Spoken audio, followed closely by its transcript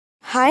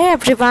Hi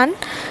everyone,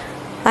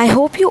 I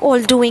hope you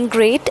all doing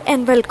great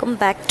and welcome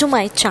back to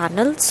my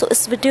channel. So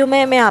इस video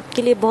में मैं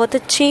आपके लिए बहुत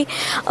अच्छी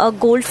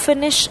gold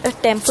finish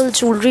temple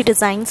jewellery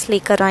designs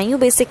लेकर आई हूँ.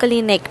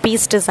 बेसिकली नेक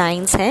पीस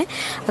डिज़ाइंस हैं.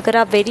 अगर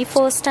आप वेरी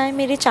फर्स्ट टाइम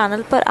मेरे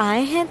चैनल पर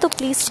आए हैं तो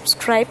प्लीज़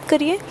सब्सक्राइब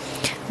करिए,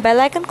 बेल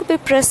आइकन को भी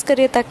प्रेस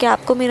करिए ताकि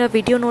आपको मेरा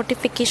वीडियो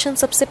नोटिफिकेशन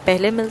सबसे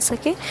पहले मिल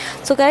सके.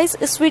 सो गाइज़,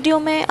 इस वीडियो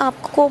में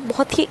आपको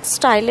बहुत ही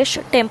स्टाइलिश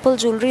टेम्पल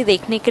ज्वेलरी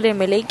देखने के लिए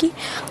मिलेगी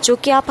जो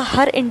कि आप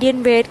हर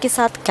इंडियन वेयर के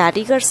साथ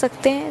कैरी कर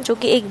सकते हैं, जो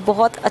कि एक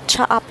बहुत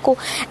अच्छा आपको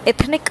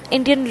एथनिक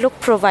इंडियन लुक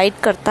प्रोवाइड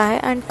करता है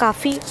एंड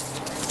काफ़ी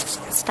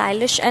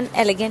स्टाइलिश एंड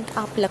एलिगेंट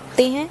आप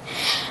लगते हैं.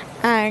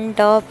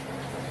 एंड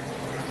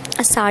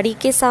साड़ी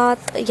के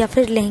साथ या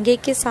फिर लहंगे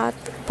के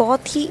साथ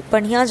बहुत ही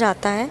बढ़िया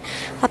जाता है.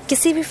 आप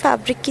किसी भी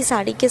फैब्रिक की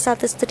साड़ी के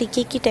साथ इस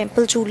तरीके की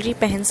टेम्पल ज्वेलरी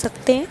पहन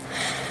सकते हैं.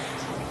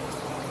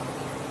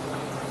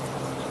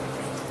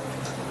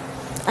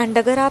 एंड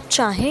अगर आप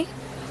चाहें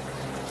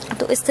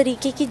तो इस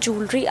तरीके की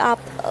ज्वेलरी आप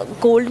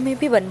गोल्ड में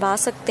भी बनवा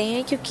सकते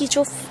हैं, क्योंकि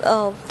जो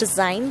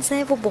डिज़ाइंस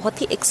हैं वो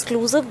बहुत ही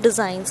एक्सक्लूसिव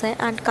डिज़ाइंस हैं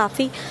एंड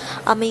काफ़ी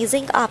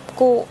अमेजिंग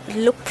आपको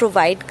लुक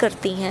प्रोवाइड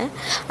करती हैं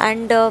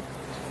एंड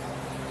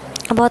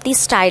बहुत ही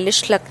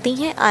स्टाइलिश लगती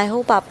हैं. आई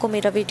होप आपको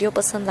मेरा वीडियो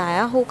पसंद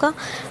आया होगा.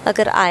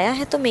 अगर आया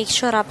है तो मेक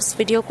श्योर आप इस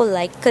वीडियो को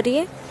लाइक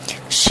करिए,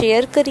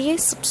 शेयर करिए,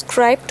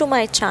 subscribe to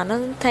my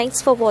channel.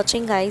 Thanks for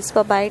watching guys.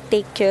 Bye bye,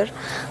 take care,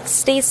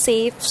 stay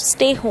safe,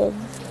 stay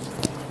home.